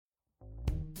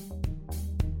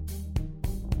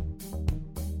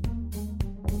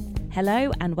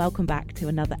Hello and welcome back to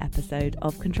another episode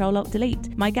of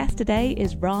Control-Alt-Delete. My guest today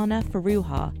is Rana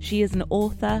Foroohar. She is an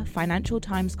author, Financial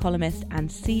Times columnist and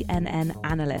CNN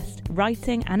analyst,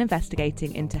 writing and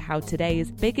investigating into how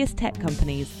today's biggest tech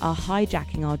companies are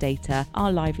hijacking our data,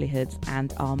 our livelihoods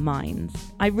and our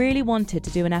minds. I really wanted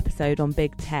to do an episode on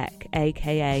big tech,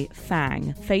 aka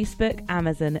FANG, Facebook,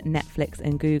 Amazon, Netflix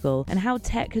and Google, and how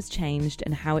tech has changed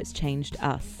and how it's changed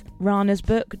us. Rana's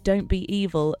book, Don't Be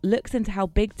Evil, looks into how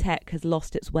big tech has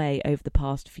lost its way over the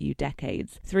past few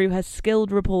decades. Through her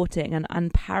skilled reporting and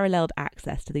unparalleled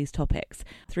access to these topics,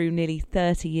 through nearly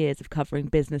 30 years of covering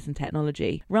business and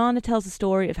technology, Rana tells a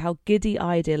story of how giddy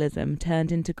idealism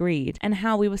turned into greed and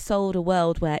how we were sold a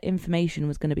world where information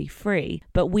was going to be free,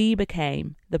 but we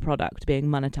became the product being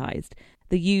monetized.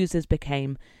 The users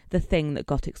became the thing that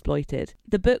got exploited.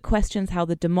 The book questions how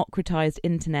the democratized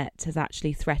internet has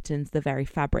actually threatened the very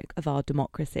fabric of our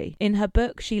democracy. In her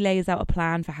book, she lays out a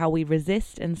plan for how we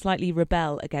resist and slightly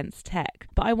rebel against tech.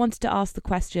 But I wanted to ask the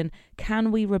question,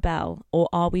 can we rebel or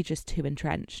are we just too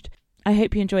entrenched? I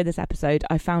hope you enjoyed this episode.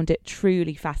 I found it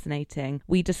truly fascinating.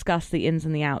 We discuss the ins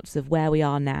and the outs of where we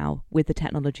are now with the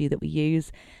technology that we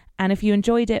use. And if you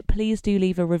enjoyed it, please do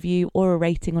leave a review or a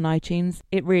rating on iTunes.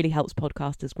 It really helps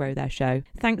podcasters grow their show.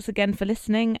 Thanks again for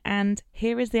listening, and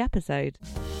here is the episode.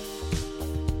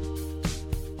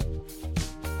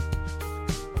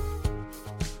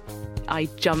 I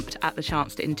jumped at the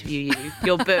chance to interview you.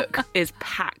 Your book is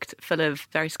packed full of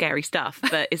very scary stuff,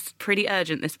 but it's pretty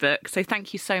urgent, this book. So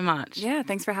thank you so much. Yeah,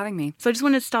 thanks for having me. So I just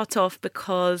wanted to start off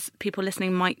because people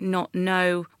listening might not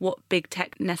know what big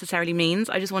tech necessarily means.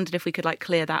 I just wondered if we could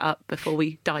clear that up before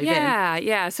we dive in.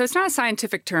 Yeah. So it's not a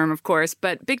scientific term, of course,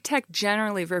 but big tech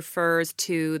generally refers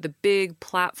to the big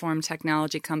platform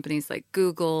technology companies like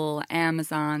Google,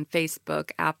 Amazon,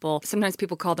 Facebook, Apple. Sometimes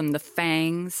people call them the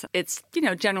FANGs. It's,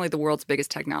 generally the world's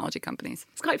biggest technology companies.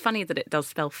 It's quite funny that it does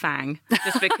spell FANG,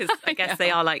 just because I guess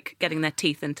they are getting their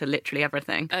teeth into literally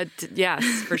everything. Yes,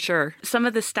 for sure. Some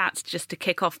of the stats just to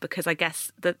kick off, because I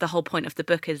guess the whole point of the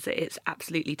book is that it's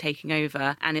absolutely taking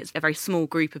over and it's a very small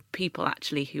group of people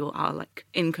actually who are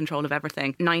in control of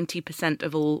everything. 90%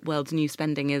 of all world's news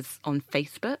spending is on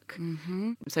Facebook.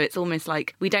 Mm-hmm. So it's almost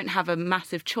like we don't have a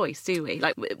massive choice, do we?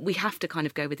 We have to kind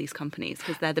of go with these companies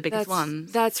because they're the biggest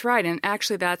ones. That's right. And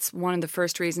actually that's one of the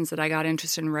first reasons that I got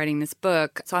interested in writing this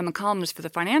book. So I'm a columnist for the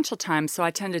Financial Times, so I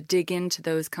tend to dig into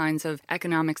those kinds of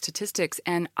economic statistics.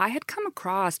 And I had come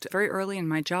across very early in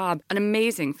my job an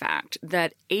amazing fact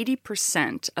that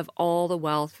 80% of all the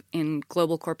wealth in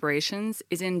global corporations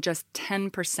is in just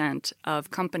 10%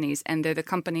 of companies. And they're the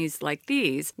companies like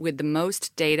these with the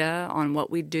most data on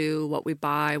what we do, what we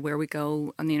buy, where we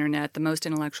go on the internet, the most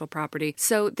intellectual property.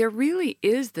 So there really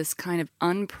is this kind of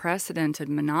unprecedented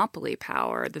monopoly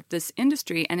power that this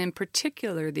industry, and in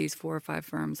particular these 4 or 5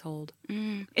 firms, hold.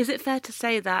 Is it fair to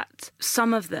say that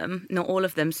some of them, not all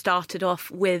of them, started off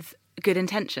with good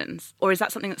intentions? Or is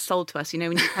that something that's sold to us?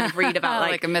 When you kind of read about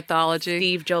like a mythology,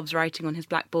 Steve Jobs writing on his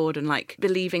blackboard and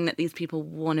believing that these people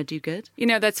want to do good?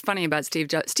 That's funny about Steve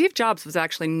Jobs. Steve Jobs was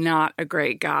actually not a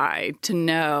great guy to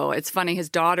know. It's funny, his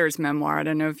daughter's memoir, I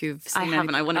don't know if you've seen it. I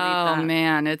haven't. I want to read that. Oh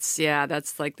man, that's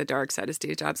the dark side of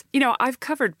Steve Jobs. I've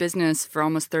covered business for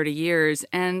almost 30 years,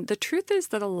 and the truth is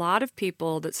that a lot of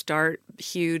people that start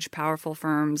huge, powerful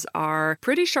firms are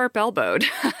pretty sharp-elbowed,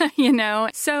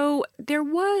 So there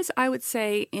was, I would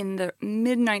say, in the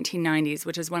mid-1990s,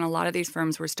 which is when a lot of these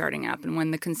firms were starting up and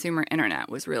when the consumer internet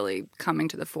was really coming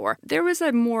to the fore, there was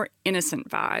a more innocent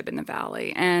vibe in the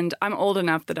Valley. And I'm old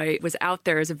enough that I was out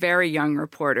there as a very young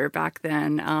reporter back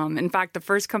then. In fact, the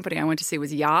first company I went to see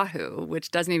was Yahoo,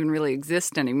 which doesn't even really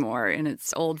exist anymore in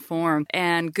its old form.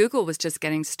 And Google was just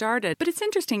getting started. But it's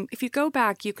interesting, if you go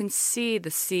back, you can see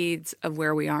the seeds of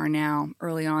where we are now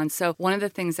early on. So one of the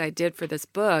things I did for this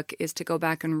book is to go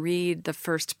back and read the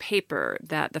first paper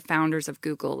that the founders of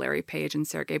Google, Larry Page and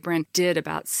Sergey Brin, did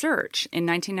about search. In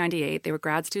 1998, they were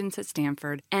grad students at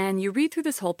Stanford. And you read through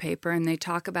this whole paper and they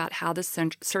talk about how the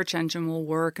search engine will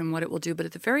work and what it will do. But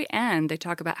at the very end, they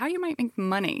talk about how you might make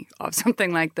money off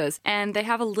something like this. And they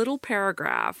have a little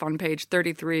paragraph on page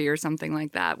 33 or something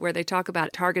like that where they talk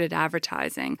about targeted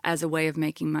advertising as a way of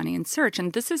making money in search.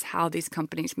 And this is how these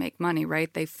companies make money,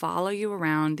 right? They follow you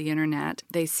around the internet.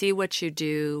 They see what you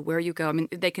do, where you go. I mean,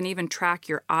 they can even track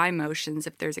your eye motions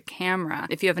if there's a camera.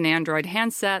 If you have an Android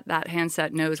handset, that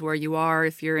handset knows where you are.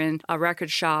 If you're in a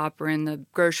record shop or in the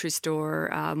grocery store,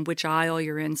 which aisle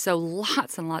you're in. So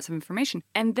lots and lots of information.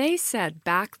 And they said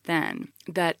back then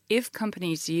that if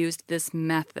companies used this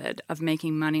method of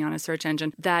making money on a search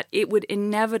engine, that it would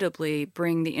inevitably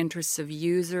bring the interests of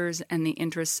users and the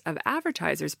interests of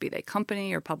advertisers, be they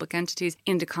company or public entities,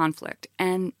 into conflict conflict.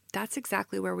 And that's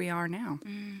exactly where we are now.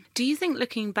 Do you think,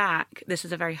 looking back, this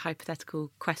is a very hypothetical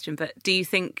question, but do you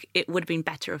think it would have been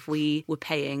better if we were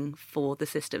paying for the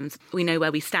systems? We know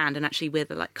where we stand and actually we're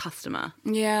the customer.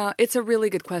 Yeah, it's a really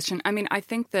good question. I mean, I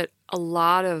think that a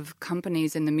lot of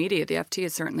companies in the media, the FT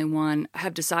is certainly one,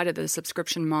 have decided that a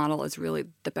subscription model is really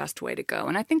the best way to go.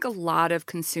 And I think a lot of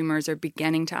consumers are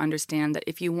beginning to understand that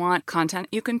if you want content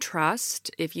you can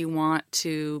trust, if you want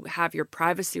to have your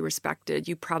privacy respected,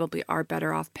 you probably are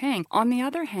better off paying. On the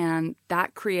other hand,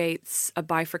 that creates a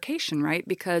bifurcation, right?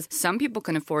 Because some people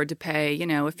can afford to pay,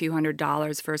 a few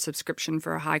 $100s for a subscription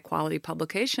for a high quality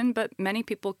publication, but many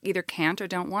people either can't or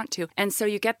don't want to. And so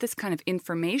you get this kind of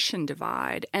information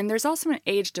divide. And there's also an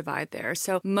age divide there.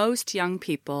 So most young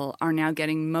people are now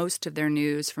getting most of their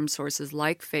news from sources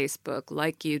like Facebook,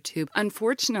 like YouTube.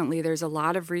 Unfortunately, there's a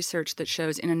lot of research that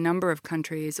shows in a number of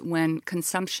countries when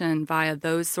consumption via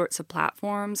those sorts of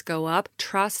platforms go up,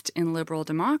 trust in liberal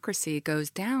democracy goes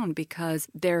down because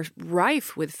they're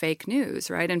rife with fake news,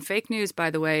 right? And fake news, by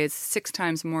the way, is 6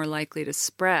 times more likely to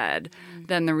spread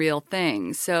than the real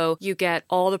thing. So you get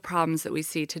all the problems that we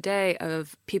see today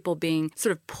of people being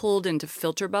sort of pulled into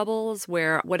filter bubbles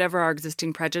where whatever our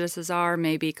existing prejudices are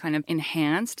may be kind of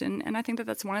enhanced. And I think that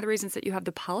that's one of the reasons that you have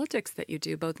the politics that you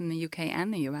do, both in the UK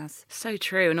and the US. So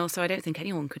true. And also, I don't think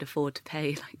anyone could afford to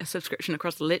pay a subscription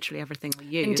across literally everything we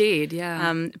use. Indeed,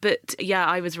 yeah. But yeah,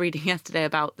 I was reading yesterday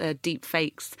about deep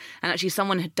fakes. And actually,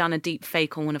 someone had done a deep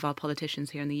fake on one of our politicians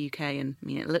here in the UK. And I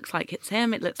mean, it looks like it's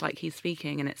him. It looks like he's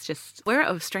speaking. And it's just, we're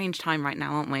at a strange time right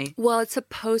now, aren't we? Well, it's a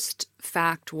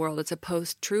post-fact world. It's a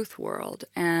post-truth world.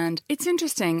 And it's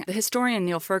interesting. The historian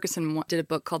Neil Ferguson did a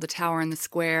book called The Tower and the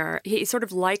Square. He sort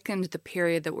of likened the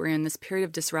period that we're in, this period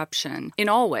of disruption, in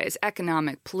all ways,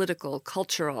 economic, political,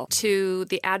 cultural, to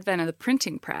the advent of the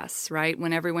printing press, right?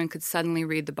 When everyone could suddenly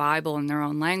read the Bible in their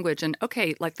own language. And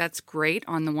okay, that's great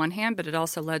on the one hand, but it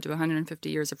also led to 150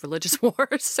 years of religious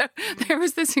wars. So there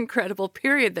was this incredible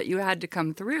period that you had to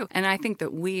come through. And I think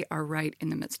that we are right in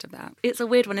the midst of that. It's a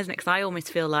weird one, isn't it? Because I almost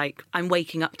feel like I'm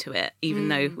waking up to it, even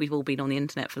though we've all been on the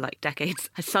internet for decades.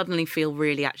 I suddenly feel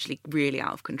really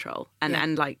out of control.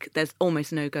 And there's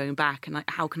almost no going back. And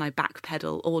how can I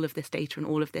backpedal all of this data and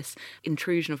all of this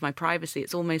intrusion of my privacy?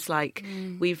 It's almost like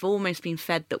we've almost been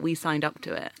fed that we signed up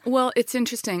to it. Well, it's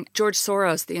interesting. George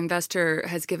Soros, the investor,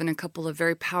 has given a couple of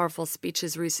very powerful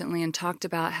speeches recently and talked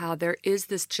about how there is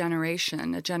this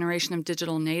generation, a generation of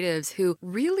digital natives who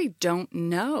really don't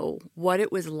know what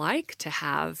it was like to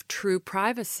have true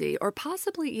privacy or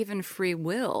possibly even free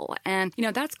will. And,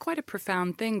 that's quite a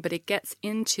profound thing, but it gets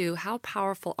into how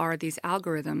powerful are these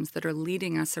algorithms that are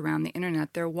leading us around the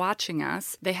internet. They're watching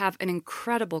us. They have an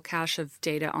incredible cache of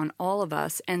data on all of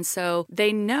us. And so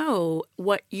they know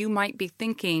what you might be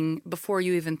thinking before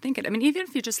you even think it. I mean, even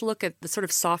if you just look at the sort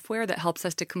of software that helps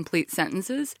us to complete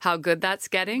sentences, how good that's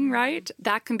getting, right?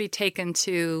 That can be taken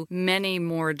to many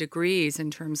more degrees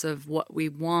in terms of what we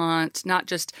want, not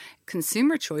just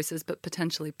consumer choices, but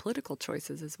potentially political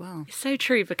choices as well. It's so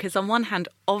true, because on one hand,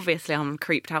 obviously I'm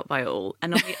creeped out by it all.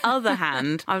 And on the other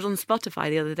hand, I was on Spotify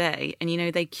the other day and,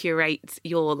 they curate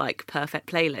your perfect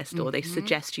playlist or they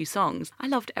suggest you songs. I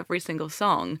loved every single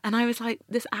song. And I was like,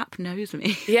 this app knows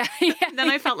me. Yeah. Then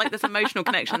I felt like this emotional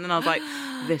connection. And I was like,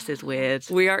 this is weird.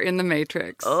 We are in the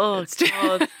Matrix. Oh,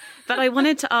 God. But I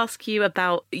wanted to ask you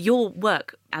about your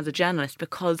work as a journalist,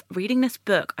 because reading this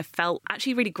book, I felt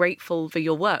actually really grateful for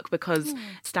your work, because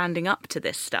standing up to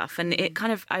this stuff, and it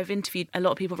I've interviewed a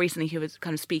lot of people recently who was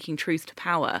kind of speaking truth to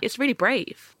power. It's really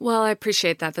brave. Well, I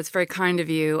appreciate that. That's very kind of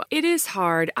you. It is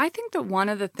hard. I think that one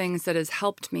of the things that has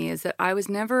helped me is that I was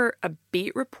never a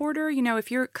beat reporter.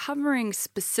 If you're covering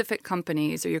specific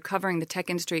companies or you're covering the tech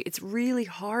industry, it's really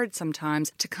hard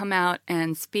sometimes to come out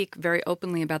and speak very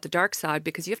openly about the dark side,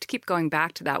 because you have to keep going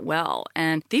back to that well.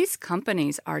 And these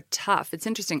companies are tough. It's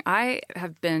interesting. I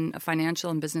have been a financial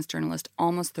and business journalist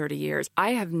almost 30 years.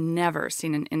 I have never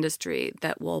seen an industry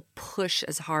that will push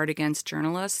as hard against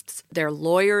journalists. Their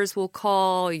lawyers will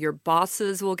call, your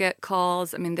bosses will get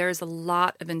calls. I mean, there's a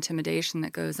lot of intimidation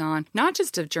that goes on, not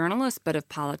just of journalists, but of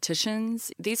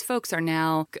politicians. These folks are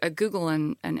now, Google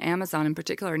and Amazon in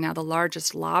particular, are now the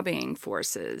largest lobbying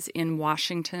forces in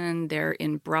Washington. They're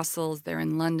in Brussels. They're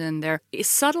in London. They're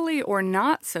subtly or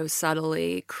not so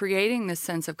subtly creating this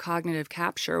sense of cognitive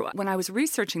capture. When I was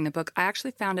researching the book, I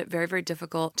actually found it very, very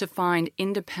difficult to find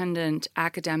independent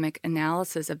academic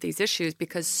analysis of these issues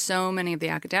because so many of the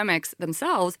academics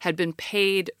themselves had been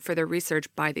paid for their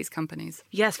research by these companies.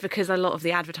 Yes, because a lot of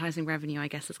the advertising revenue, I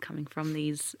guess, is coming from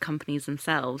these companies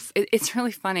themselves. It's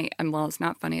really funny. And well, it's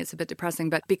not funny. It's a bit depressing.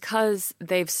 But because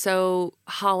they've so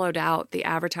hollowed out the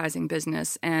advertising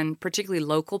business, and particularly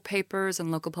local papers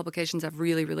and local publications have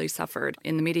really, really suffered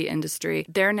in the media industry,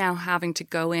 they're now having to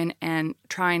go in and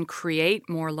try and create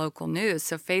more local news.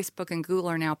 So Facebook and Google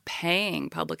are now paying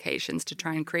publications to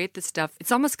try and create this stuff.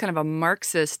 It's almost kind of a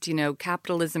Marxist,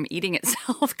 capitalism eating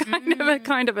itself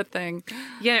kind of a thing.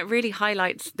 Yeah, it really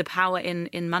highlights the power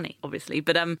in money, obviously.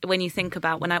 But when you think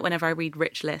about whenever I read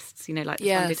rich lists, like the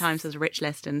Sunday Times has a rich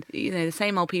list, and the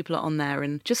same old people are on there,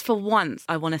 and just for once,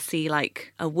 I want to see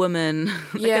like a woman,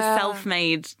 like a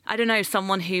self-made, I don't know,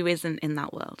 someone who isn't in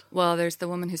that world. Well, there's the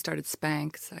woman who started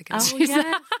Spanx, I guess. Oh,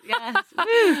 yes.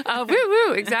 Woo,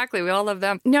 woo, exactly. We all love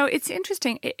them. No, it's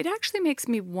interesting. It actually makes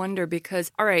me wonder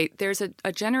because, all right, there's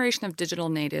a generation of digital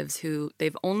natives who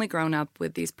they've only grown up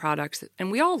with these products,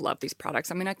 and we all love these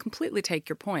products. I mean, I completely take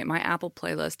your point. My Apple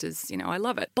playlist is, I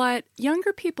love it. But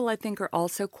younger people, I think, are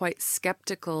also quite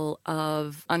skeptical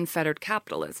of unfettered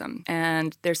capitalism,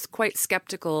 and they're quite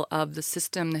skeptical of the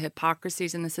system, the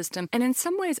hypocrisies in the system. And in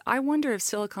some ways, I wonder if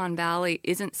Silicon Valley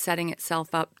isn't setting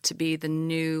itself up to be the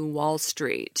new Wall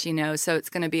Street, so it's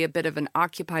going to be a bit of an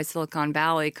Occupy Silicon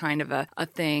Valley kind of a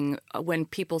thing when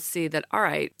people see that, all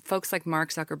right, folks like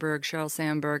Mark Zuckerberg, Sheryl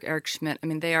Sandberg, Eric Schmidt, I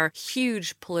mean, they are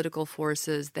huge political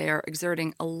forces. They are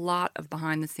exerting a lot of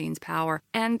behind-the-scenes power.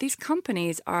 And these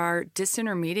companies are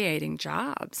disintermediating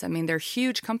jobs. I mean, they're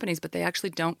huge companies, but they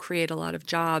actually don't create a lot of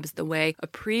jobs the way a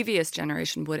previous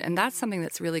generation would. And that's something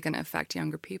that's really going to affect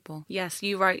younger people. Yes,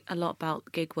 you write a lot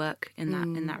about gig work in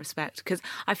that respect. Because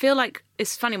I feel like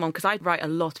it's a funny one because I write a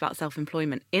lot about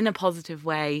self-employment in a positive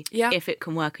way. Yeah. If it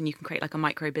can work and you can create like a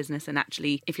micro business, and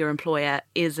actually if your employer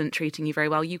isn't treating you very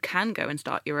well, you can go and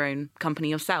start your own company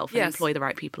yourself and employ the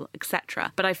right people,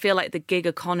 etc. But I feel like the gig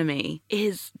economy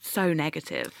is so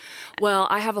negative. Well,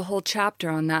 I have a whole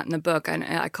chapter on that in the book, and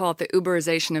I call it the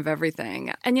Uberization of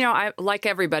everything. And, I, like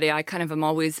everybody, I kind of am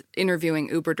always interviewing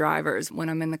Uber drivers when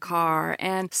I'm in the car,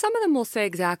 and some of them will say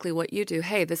exactly what you do.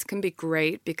 Hey, this can be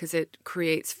great because it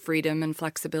creates freedom and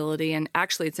flexibility. And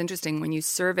actually, it's interesting when you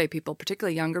survey people,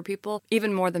 particularly younger people,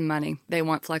 even more than money, they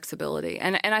want flexibility.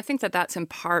 And I think that that's in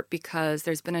part because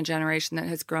there's been a generation that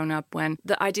has grown up when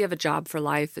the idea of a job for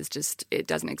life is just, it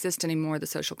doesn't exist anymore. The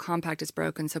social compact is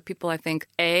broken. So people, I think,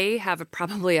 have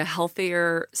probably a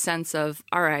healthier sense of,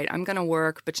 all right, I'm going to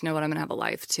work, but you know what? I'm going to have a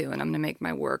life too, and I'm going to make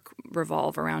my work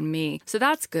revolve around me. So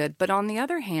that's good. But on the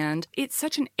other hand, it's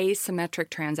such an asymmetric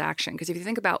transaction because if you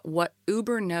think about what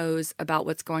Uber knows about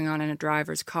what's going on in a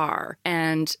driver's car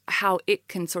and how it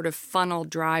can sort of funnel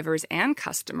drivers and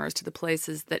customers to the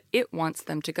places that it wants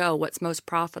them to go, what's most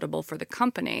profitable for the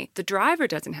company, the driver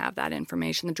doesn't have that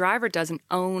information. The driver doesn't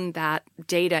own that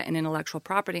data and intellectual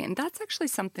property. And that's actually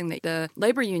something that the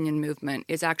labor union movement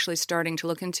is actually starting to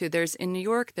look into. In New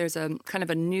York, there's a kind of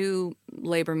a new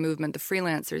labor movement, the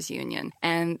Freelancers Union,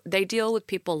 and they deal with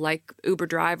people like Uber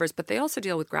drivers, but they also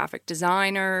deal with graphic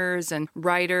designers and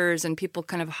writers and people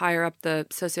kind of higher up the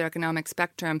socioeconomic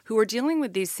spectrum who are dealing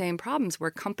with these same problems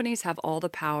where companies have all the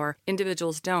power,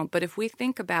 individuals don't. But if we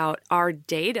think about our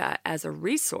data as a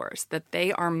resource that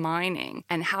they are mining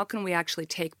and how can we actually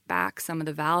take back some of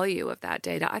the value of that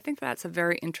data, I think that's a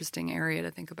very interesting area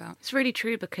to think about. It's really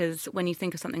true because when you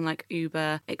think of something like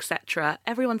Uber, etc.,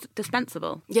 everyone's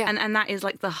dispensable. Yeah. And that is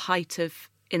like the height of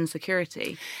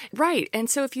insecurity. Right. And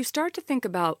so if you start to think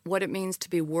about what it means to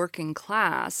be working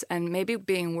class, and maybe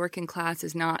being working class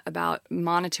is not about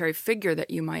monetary figure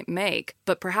that you might make,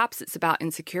 but perhaps it's about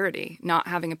insecurity, not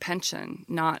having a pension,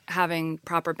 not having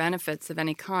proper benefits of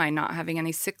any kind, not having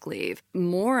any sick leave.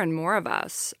 More and more of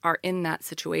us are in that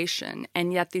situation.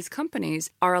 And yet these companies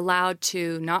are allowed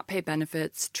to not pay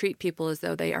benefits, treat people as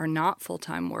though they are not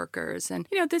full-time workers. And,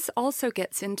 this also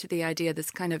gets into the idea,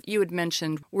 this kind of, you had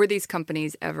mentioned, were these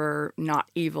companies ever not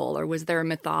evil, or was there a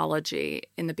mythology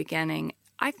in the beginning?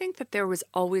 I think that there was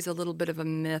always a little bit of a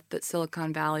myth that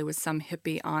Silicon Valley was some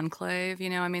hippie enclave.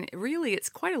 Really, it's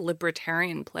quite a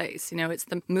libertarian place. It's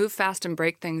the move fast and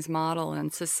break things model,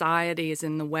 and society is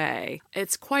in the way.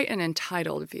 It's quite an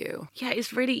entitled view. Yeah,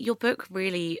 it's really, your book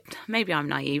really, maybe I'm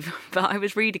naive, but I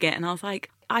was reading it and I was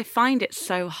like, I find it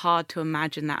so hard to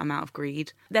imagine that amount of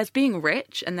greed. There's being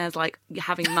rich and there's like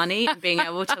having money and being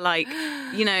able to like,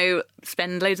 you know,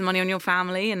 spend loads of money on your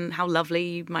family and how lovely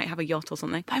you might have a yacht or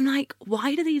something. But I'm like,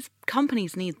 why do these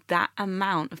companies need that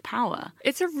amount of power?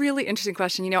 It's a really interesting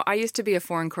question. You know, I used to be a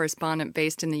foreign correspondent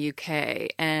based in the UK,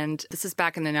 and this is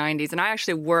back in the 90s. And I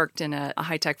actually worked in a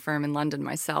high-tech firm in London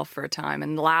myself for a time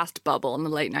in the last bubble in the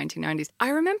late 1990s. I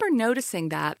remember noticing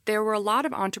that there were a lot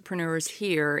of entrepreneurs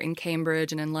here in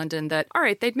Cambridge and in London that, all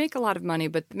right, they'd make a lot of money,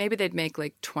 but maybe they'd make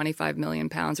like 25 million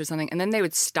pounds or something. And then they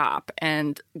would stop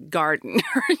and garden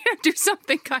or do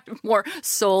something kind of more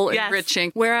soul enriching.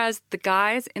 Yes. Whereas the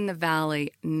guys in the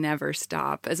Valley never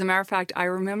stop. As a matter of fact, I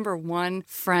remember one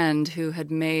friend who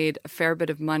had made a fair bit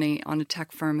of money on a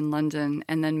tech firm in London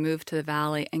and then moved to the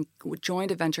Valley and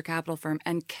joined a venture capital firm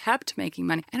and kept making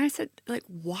money. And I said, like,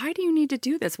 why do you need to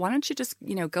do this? Why don't you just,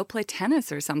 you know, go play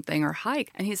tennis or something or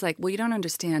hike? And he's like, well, you don't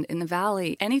understand. In the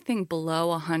Valley, anything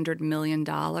below $100 million,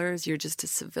 you're just a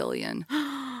civilian.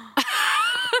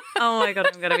 Oh my God,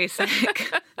 I'm going to be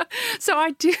sick. So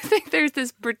I do think there's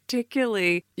this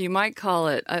particularly, you might call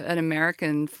it an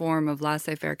American form of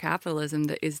laissez-faire capitalism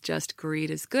that is just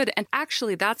greed is good. And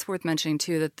actually, that's worth mentioning,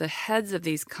 too, that the heads of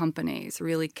these companies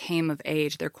really came of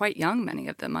age. They're quite young, many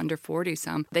of them, under 40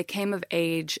 some. They came of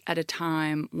age at a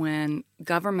time when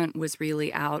government was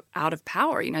really out of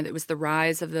power. You know, it was the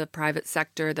rise of the private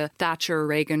sector, the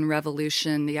Thatcher-Reagan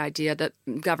revolution, the idea that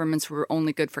governments were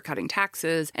only good for cutting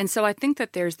taxes. And so I think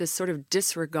that there's this sort of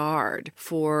disregard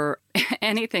for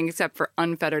anything except for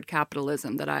unfettered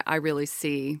capitalism that I really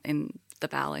see in the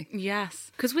Valley.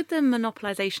 Yes. Because with the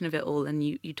monopolization of it all, and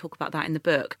you talk about that in the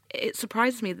book, it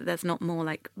surprises me that there's not more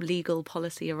like legal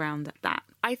policy around that.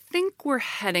 I think we're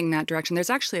heading that direction.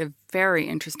 There's actually a very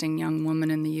interesting young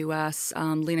woman in the U.S.,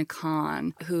 Lena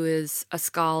Khan, who is a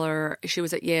scholar. She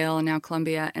was at Yale and now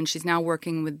Columbia, and she's now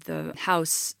working with the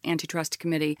House Antitrust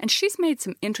Committee. And she's made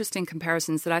some interesting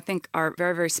comparisons that I think are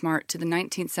very, very smart to the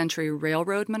 19th century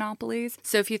railroad monopolies.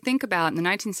 So if you think about in the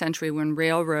 19th century when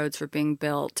railroads were being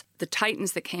built, the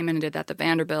titans that came in and did that, the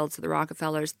Vanderbilts, the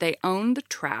Rockefellers, they owned the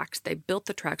tracks, they built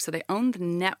the tracks, so they owned the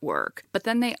network, but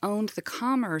then they owned the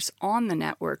commerce on the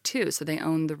network too. So they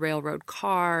owned the railroad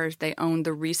cars, they owned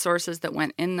the resources that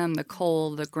went in them, the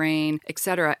coal, the grain,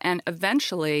 etc. And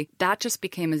eventually that just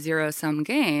became a zero-sum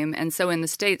game. And so in the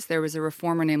States, there was a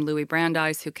reformer named Louis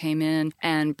Brandeis who came in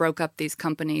and broke up these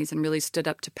companies and really stood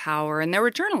up to power. And there were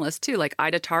journalists too, like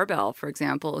Ida Tarbell, for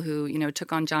example, who, you know,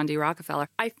 took on John D. Rockefeller.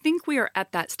 I think we are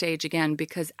at that stage again,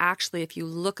 because actually, if you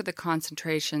look at the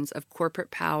concentrations of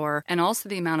corporate power and also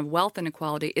the amount of wealth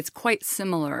inequality, it's quite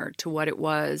similar to what it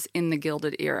was in the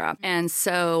Gilded Era. And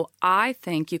so I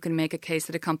think you can make a case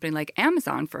that a company like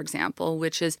Amazon, for example,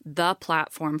 which is the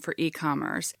platform for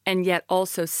e-commerce and yet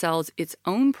also sells its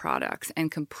own products and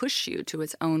can push you to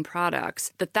its own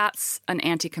products, that's an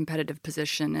anti-competitive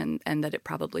position and that it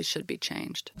probably should be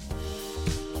changed.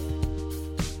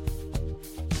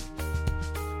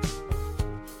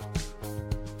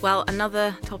 Well,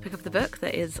 another topic of the book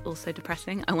that is also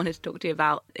depressing I wanted to talk to you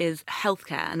about is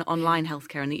healthcare and online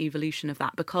healthcare and the evolution of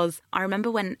that. Because I remember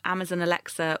when Amazon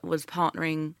Alexa was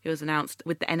partnering, it was announced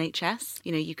with the NHS,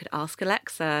 you know, you could ask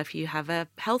Alexa if you have a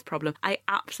health problem. I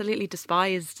absolutely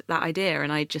despised that idea.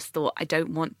 And I just thought, I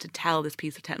don't want to tell this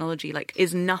piece of technology, like,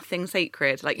 is nothing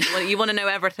sacred? Like, you want to know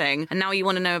everything. And now you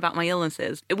want to know about my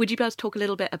illnesses. Would you be able to talk a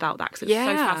little bit about that? Because it's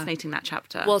so fascinating, that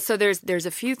chapter. Well, so there's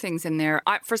a few things in there.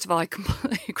 First of all, I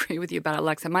completely agree with you about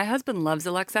Alexa. My husband loves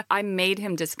Alexa. I made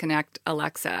him disconnect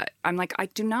Alexa. I'm like, I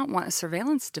do not want a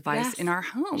surveillance device in our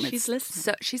home. She's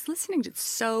listening. She's listening. It's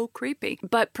so creepy.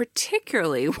 But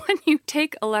particularly when you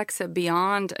take Alexa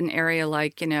beyond an area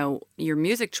like, you know, your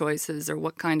music choices or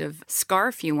what kind of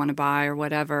scarf you want to buy or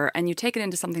whatever, and you take it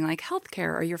into something like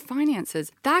healthcare or your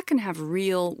finances, that can have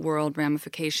real world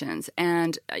ramifications.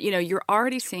 And, you know, you're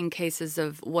already seeing cases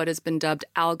of what has been dubbed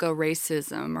algo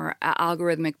racism or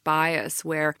algorithmic bias,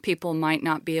 where people might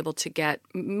not be able to get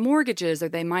mortgages or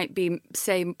they might be,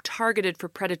 say, targeted for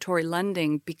predatory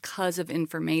lending because of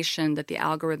information that the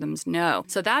algorithms know.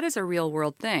 So that is a real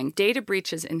world thing. Data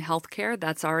breaches in healthcare,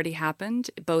 that's already happened,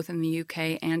 both in the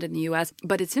UK and in the US.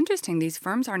 But it's interesting, these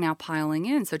firms are now piling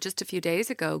in. So just a few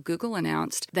days ago, Google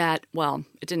announced that, well,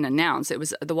 it didn't announce, it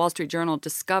was the Wall Street Journal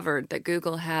discovered that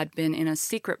Google had been in a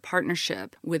secret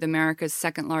partnership with America's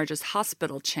second largest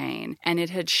hospital chain, and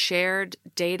it had shared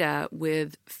data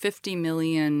with 50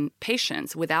 million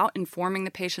patients without informing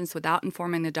the patients, without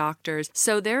informing the doctors.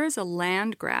 So there is a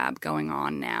land grab going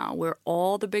on now where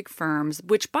all the big firms,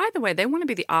 which, by the way, they want to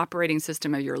be the operating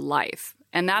system of your life.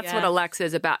 And that's what Alexa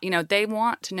is about. They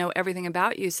want to know everything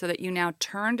about you so that you now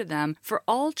turn to them for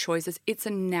all choices. It's a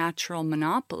natural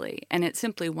monopoly, and it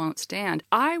simply won't stand.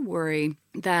 I worry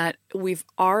that we've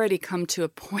already come to a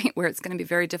point where it's going to be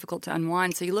very difficult to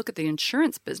unwind. So you look at the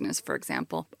insurance business, for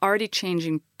example, already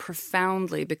changing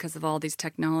profoundly because of all these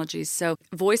technologies. So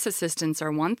voice assistants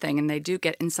are one thing, and they do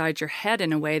get inside your head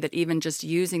in a way that even just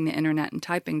using the internet and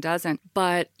typing doesn't.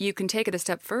 But you can take it a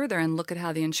step further and look at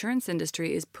how the insurance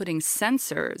industry is putting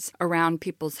sensors around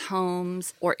people's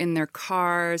homes or in their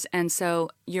cars. And so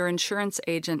your insurance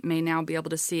agent may now be able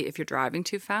to see if you're driving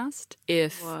too fast,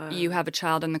 if you have a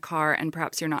child in the car and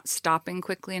perhaps you're not stopping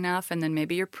quickly enough, and then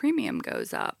maybe your premium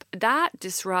goes up. That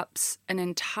disrupts an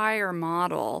entire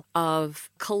model of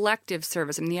collective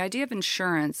service. I mean, the idea of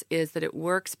insurance is that it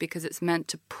works because it's meant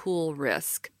to pool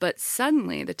risk. But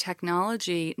suddenly, the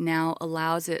technology now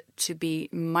allows it to be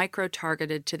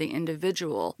micro-targeted to the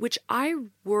individual, which I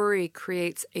worry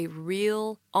creates a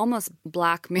real, almost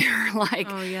Black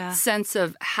Mirror-like sense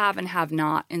of have and have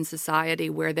not in society,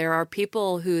 where there are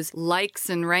people whose likes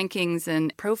and rankings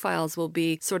and profiles will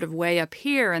be sort of way up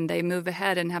here and they move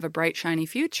ahead and have a bright, shiny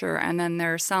future. And then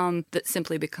there are some that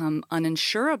simply become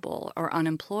uninsurable or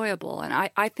unemployable. And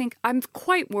I think I'm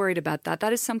quite worried about that.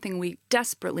 That is something we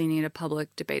desperately need a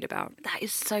public debate about. That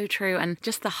is so true. And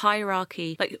just the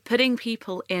hierarchy, like putting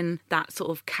people in that sort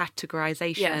of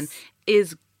categorization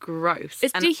is gross.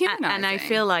 It's dehumanizing. And I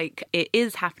feel like it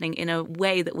is happening in a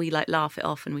way that we like laugh it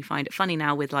off and we find it funny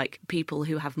now with like people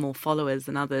who have more followers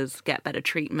than others get better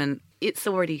treatment. It's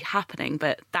already happening,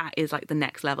 but that is like the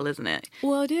next level, isn't it?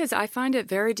 Well, it is. I find it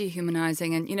very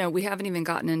dehumanizing. And, we haven't even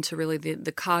gotten into really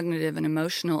the cognitive and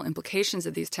emotional implications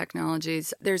of these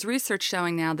technologies. There's research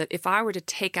showing now that if I were to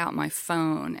take out my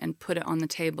phone and put it on the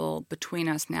table between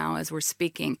us now as we're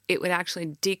speaking, it would actually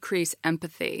decrease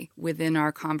empathy within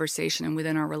our conversation and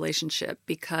within our relationship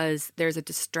because there's a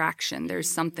distraction. There's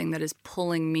something that is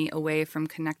pulling me away from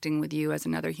connecting with you as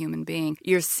another human being.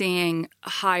 You're seeing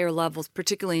higher levels,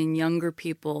 particularly in younger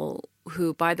people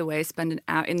who, by the way, spend an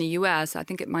hour in the U.S. I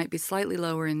think it might be slightly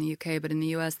lower in the U.K., but in the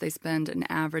U.S. they spend an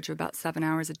average of about 7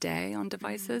 hours a day on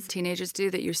devices. Teenagers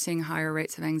do that. You're seeing higher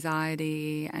rates of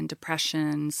anxiety and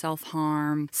depression,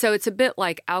 self-harm. So it's a bit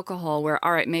like alcohol where,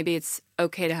 all right, maybe it's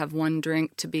okay to have one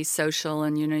drink to be social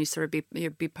and, you sort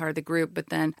of be part of the group. But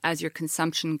then as your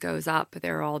consumption goes up,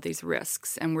 there are all these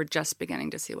risks. And we're just beginning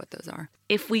to see what those are.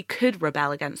 If we could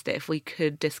rebel against it, if we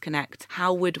could disconnect,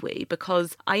 how would we?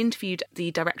 Because I interviewed the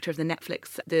director of the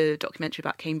Netflix, the documentary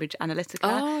about Cambridge Analytica.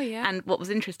 Oh, yeah. And what was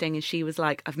interesting is she was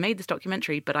like, I've made this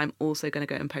documentary, but I'm also going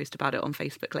to go and post about it on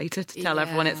Facebook later to tell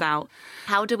everyone it's out.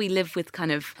 How do we live with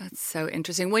kind of... That's so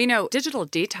interesting. Well, digital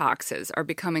detoxes are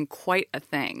becoming quite a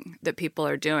thing that people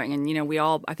are doing. And, we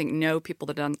all, I think, know people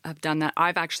that have done that.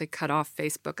 I've actually cut off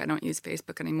Facebook. I don't use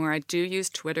Facebook anymore. I do use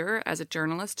Twitter as a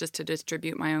journalist just to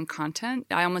distribute my own content.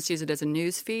 I almost use it as a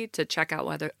news feed to check out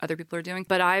what other people are doing.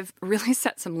 But I've really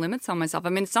set some limits on myself. I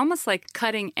mean, it's almost like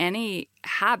cutting any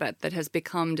habit that has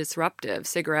become disruptive,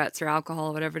 cigarettes or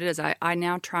alcohol, whatever it is. I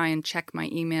now try and check my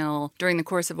email during the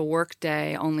course of a work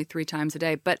day only 3 times a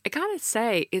day. But I gotta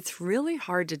say, it's really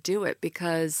hard to do it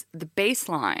because the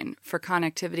baseline for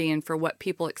connectivity and for what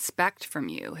people expect from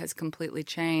you has completely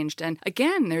changed. And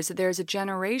again, there's a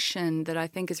generation that I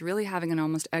think is really having an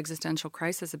almost existential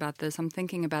crisis about this. I'm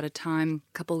thinking about a time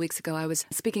a couple of weeks ago, I was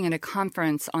speaking at a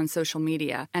conference on social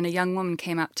media, and a young woman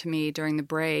came up to me during the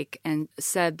break and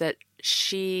said that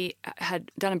she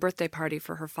had done a birthday party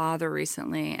for her father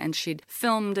recently, and she'd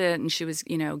filmed it, and she was,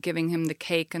 giving him the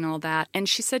cake and all that. And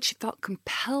she said she felt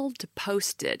compelled to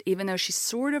post it, even though she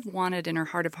sort of wanted in her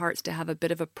heart of hearts to have a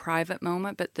bit of a private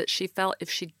moment, but that she felt if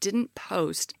she didn't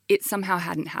post, it somehow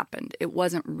hadn't happened. It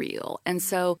wasn't real. And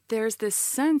so there's this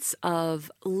sense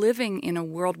of living in a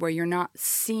world where you're not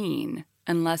seen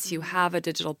unless you have a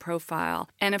digital profile.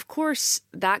 And of course,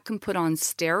 that can put on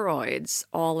steroids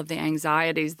all of the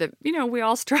anxieties that, we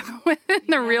all struggle with in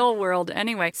the real world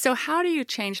anyway. So how do you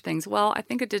change things? Well, I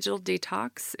think a digital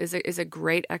detox is a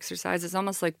great exercise. It's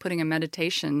almost like putting a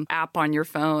meditation app on your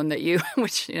phone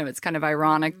which it's kind of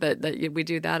ironic that we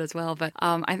do that as well. But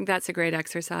I think that's a great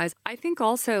exercise. I think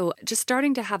also just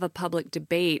starting to have a public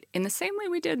debate in the same way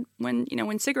we did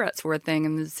when cigarettes were a thing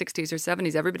in the 60s or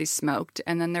 70s. Everybody smoked,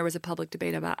 and then there was a public debate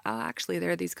debate about, actually,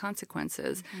 there are these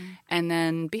consequences. And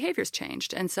then behaviors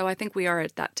changed. And so I think we are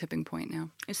at that tipping point now.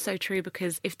 It's so true,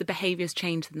 because if the behaviours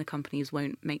change, then the companies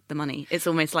won't make the money. It's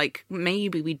almost like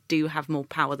maybe we do have more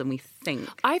power than we think.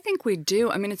 I think we do.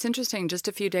 I mean, it's interesting. Just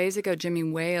a few days ago, Jimmy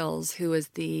Wales, who is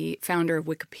the founder of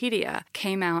Wikipedia,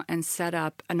 came out and set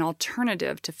up an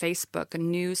alternative to Facebook, a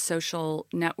new social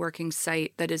networking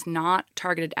site that is not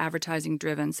targeted advertising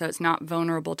driven. So it's not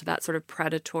vulnerable to that sort of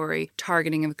predatory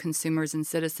targeting of consumers and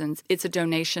citizens. It's a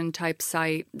donation type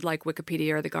site like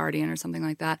Wikipedia or The Guardian or something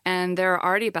like that. And there are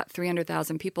already about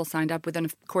 300,000 people signed up within a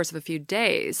course of a few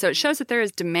days. So it shows that there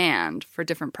is demand for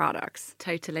different products.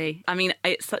 Totally. I mean,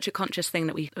 it's such a conscious thing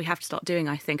that we have to start doing,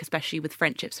 I think, especially with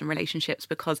friendships and relationships,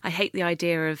 because I hate the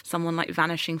idea of someone like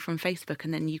vanishing from Facebook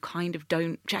and then you kind of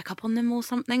don't check up on them or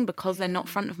something because they're not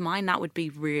front of mind. That would be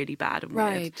really bad and weird.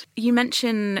 Right. You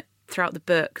mention throughout the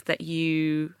book that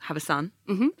you have a son.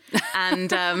 And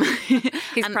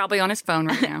he's probably on his phone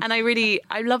right now. And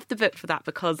I love the book for that,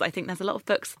 because I think there's a lot of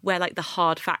books where like the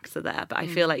hard facts are there, but I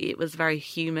feel like it was very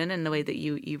human in the way that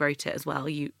you wrote it as well.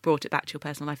 You brought it back to your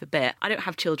personal life a bit. I don't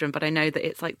have children, but I know that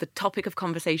it's like the topic of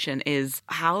conversation is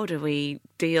how do we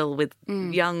deal with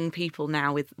young people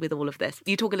now with all of this?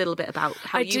 You talk a little bit about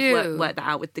how you've worked that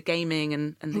out with the gaming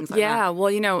and things like that. Yeah,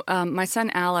 well, my son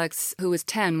Alex, who was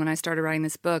 10 when I started writing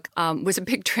this book, was a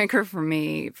big trigger for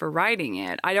me for writing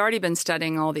it. I'd already been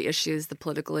studying all the issues, the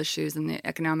political issues and the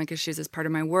economic issues as part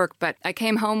of my work. But I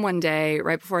came home one day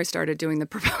right before I started doing the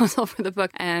proposal for the book,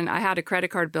 and I had a credit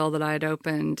card bill that I had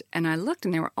opened, and I looked,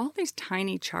 and there were all these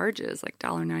tiny charges, like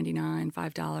 $1.99,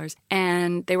 $5,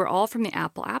 and they were all from the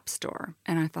Apple App Store.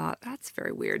 And I thought, that's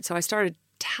very weird. So I started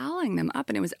tallying them up,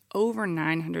 and it was over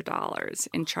 $900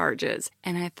 in charges.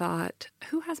 And I thought,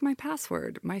 who has my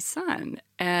password? My son.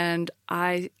 And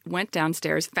I went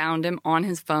downstairs, found him on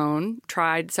his phone,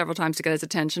 tried several times to get his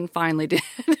attention, finally did,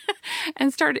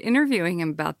 and started interviewing him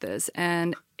about this.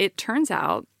 And it turns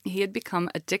out he had become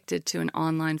addicted to an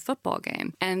online football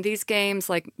game. And these games,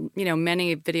 like,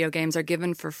 many video games are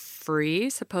given for free,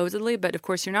 supposedly. But of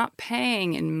course, you're not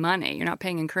paying in money. You're not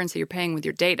paying in currency. You're paying with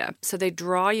your data. So they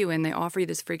draw you in. They offer you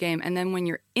this free game. And then when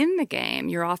you're in the game,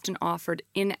 you're often offered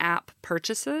in-app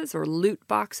purchases, or loot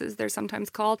boxes, they're sometimes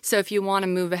called. So if you want to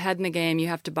move ahead in the game, you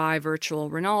have to buy virtual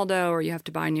Ronaldo, or you have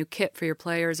to buy a new kit for your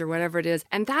players, or whatever it is.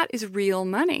 And that is real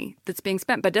money that's being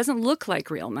spent. But it doesn't look like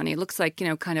real money. It looks like,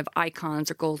 kind of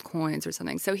icons or gold coins or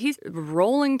something. So he's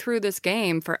rolling through this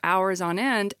game for hours on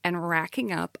end and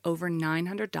racking up over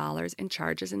 $900 in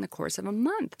charges in the course of a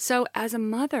month. So as a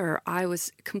mother, I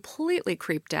was completely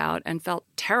creeped out and felt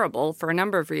terrible for a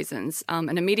number of reasons,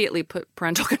 and immediately put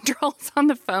parental controls on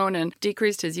the phone and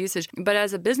decreased his usage. But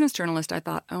as a business journalist, I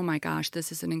thought, oh my gosh,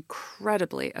 this is an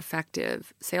incredibly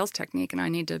effective sales technique, and I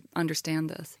need to understand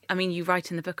this. I mean, you write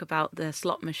in the book about the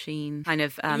slot machine kind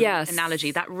of Yes.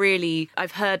 analogy. That really,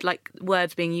 I've heard like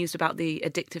words being used about the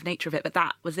addictive nature of it, but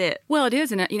that was it. Well, it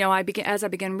is. And, as I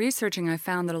began researching, I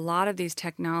found that a lot of these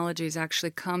technologies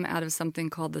actually come out of something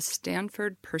called the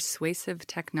Stanford Persuasive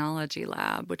Technology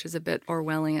Lab, which is a bit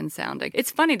Orwellian sounding.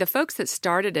 It's funny, the folks that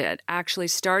started it actually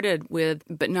started with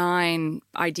benign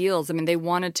ideals. I mean, they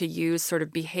wanted to use sort of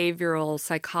behavioral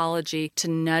psychology to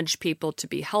nudge people to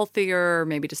be healthier,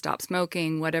 maybe to stop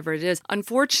smoking, whatever it is.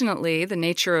 Unfortunately, the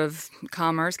nature of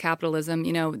commerce, capitalism,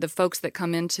 the folks that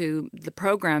come into the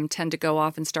program tend to go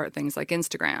off and start things like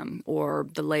Instagram or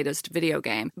the latest video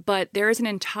game. But there is an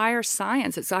entire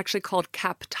science. It's actually called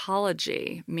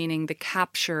captology, meaning the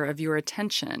capture of your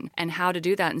attention and how to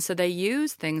do that. And so they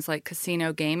use things like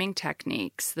casino gaming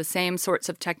techniques, the same sorts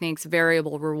of techniques,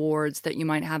 variable rewards that you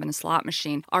might have in a slot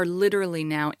machine, are literally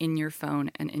now in your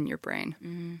phone and in your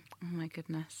brain. Oh my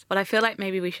goodness. Well, I feel like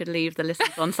maybe we should leave the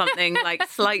listeners on something like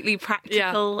slightly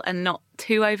practical and not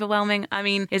too overwhelming. I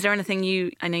mean, is there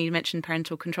anything I know you mentioned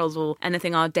parental controls or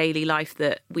anything in our daily life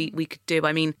that we could do?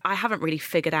 I mean, I haven't really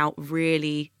figured out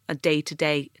really a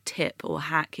day-to-day tip or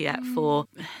hack yet for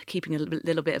keeping a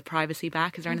little bit of privacy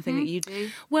back. Is there anything that you do?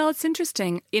 Well, it's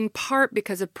interesting, in part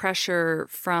because of pressure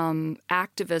from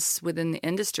activists within the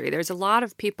industry. There's a lot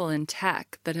of people in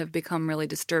tech that have become really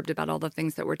disturbed about all the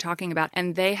things that we're talking about,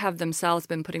 and they have themselves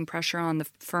been putting pressure on the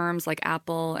firms like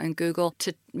Apple and Google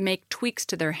to make tweaks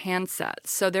to their handsets.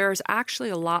 So there's actually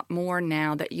a lot more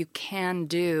now that you can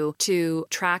do to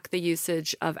track the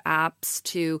usage of apps,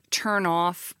 to turn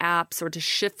off apps, or to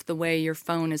shift the way your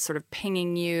phone is sort of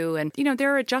pinging you. And,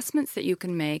 there are adjustments that you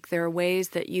can make. There are ways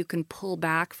that you can pull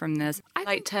back from this.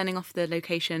 Like turning off the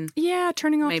location. Yeah,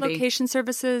 turning off maybe. Location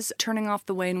services, turning off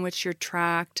the way in which you're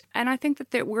tracked. And I think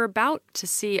that we're about to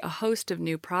see a host of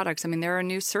new products. I mean, there are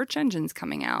new search engines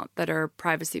coming out that are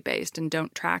privacy-based and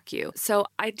don't track you. So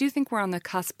I do think we're on the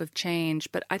cusp of change,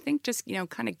 but I think just,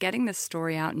 kind of getting this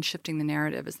story out and shifting the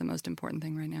narrative is the most important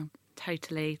thing right now.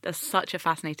 Totally. That's such a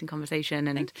fascinating conversation.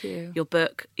 And Thank you. Your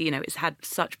book, it's had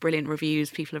such brilliant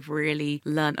reviews. People have really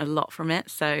learned a lot from it.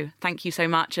 So thank you so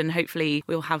much. And hopefully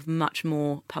we'll have much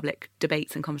more public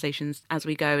debates and conversations as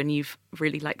we go. And you've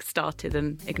really started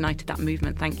and ignited that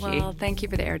movement. Thank you. Well, thank you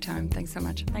for the airtime. Thanks so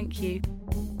much. Thank you.